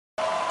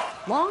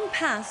long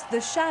past the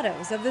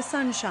shadows of the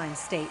Sunshine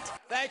State.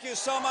 Thank you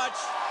so much,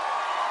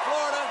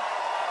 Florida.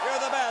 You're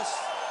the best.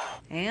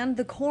 And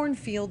the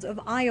cornfields of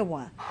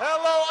Iowa.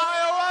 Hello,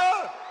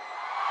 Iowa!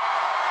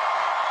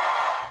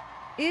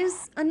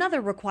 Is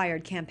another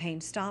required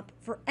campaign stop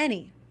for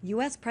any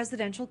U.S.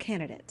 presidential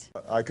candidate.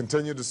 I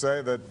continue to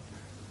say that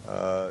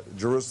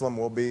Jerusalem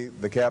will be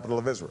the capital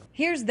of Israel.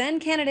 Here's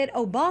then-candidate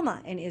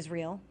Obama in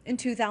Israel in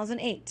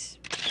 2008,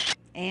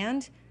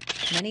 and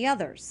many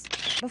others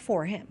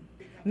before him.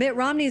 Mitt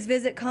Romney's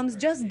visit comes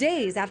just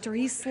days after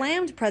he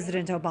slammed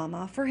President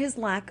Obama for his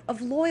lack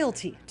of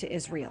loyalty to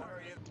Israel.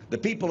 The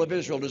people of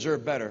Israel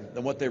deserve better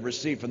than what they've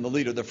received from the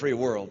leader of the free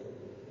world.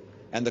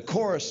 And the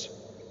chorus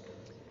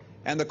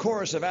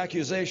of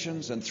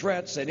accusations and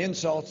threats and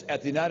insults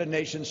at the United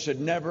Nations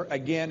should never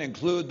again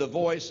include the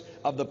voice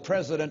of the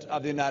President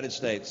of the United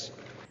States.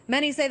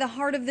 Many say the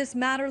heart of this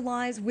matter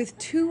lies with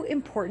two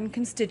important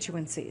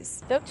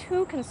constituencies. The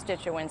two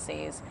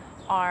constituencies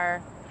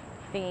are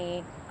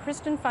the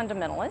Christian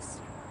fundamentalists,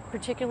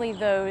 particularly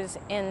those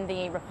in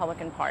the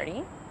Republican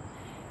Party,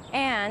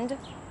 and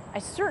a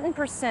certain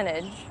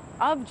percentage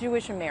of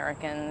Jewish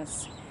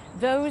Americans,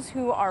 those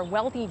who are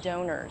wealthy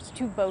donors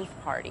to both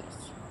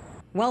parties.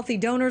 Wealthy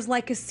donors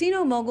like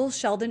casino mogul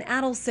Sheldon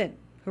Adelson,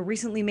 who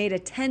recently made a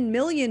 $10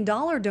 million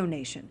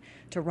donation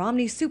to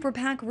Romney's super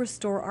PAC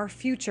Restore Our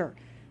Future,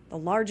 the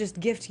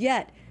largest gift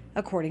yet,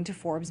 according to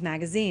Forbes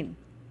magazine.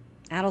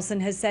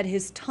 Adelson has said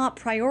his top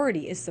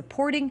priority is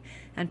supporting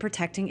and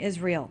protecting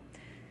Israel.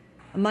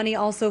 Money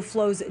also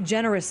flows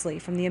generously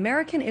from the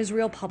American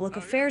Israel Public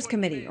Affairs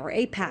Committee, or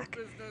AIPAC,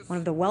 one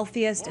of the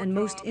wealthiest and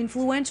most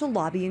influential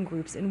lobbying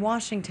groups in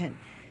Washington.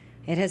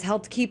 It has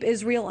helped keep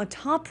Israel a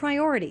top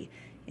priority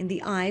in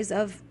the eyes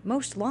of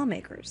most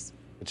lawmakers.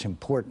 It's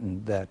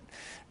important that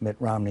Mitt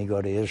Romney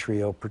go to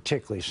Israel,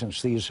 particularly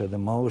since these are the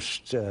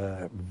most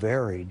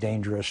very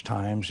dangerous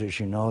times. As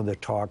you know, the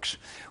talks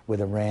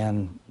with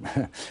Iran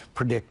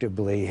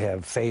predictably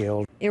have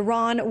failed.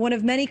 Iran, one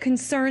of many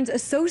concerns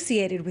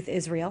associated with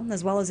Israel,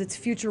 as well as its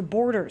future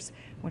borders,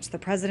 which the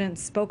president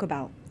spoke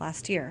about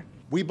last year.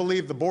 We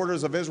believe the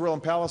borders of Israel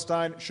and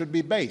Palestine should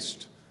be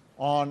based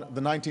on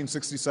the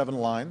 1967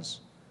 lines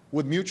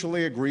with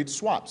mutually agreed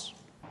swaps.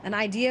 An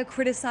idea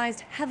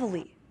criticized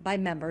heavily by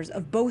members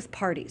of both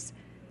parties,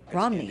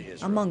 Romney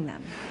among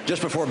them.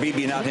 Just before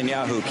Bibi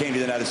Netanyahu came to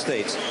the United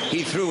States,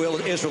 he threw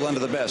Israel under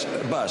the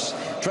bus,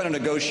 trying to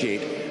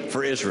negotiate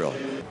for Israel.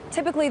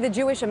 Typically, the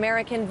Jewish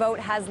American vote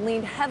has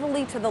leaned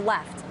heavily to the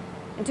left.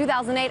 In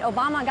 2008,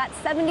 Obama got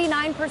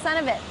 79%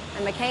 of it,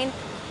 and McCain,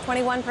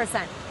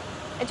 21%.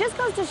 It just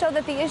goes to show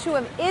that the issue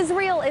of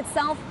Israel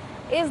itself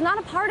is not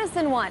a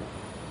partisan one,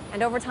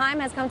 and over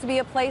time has come to be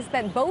a place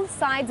that both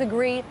sides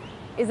agree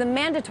is a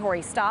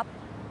mandatory stop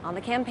on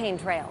the campaign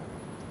trail.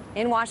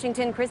 In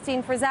Washington,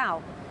 Christine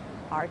Frizzell,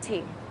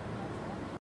 RT.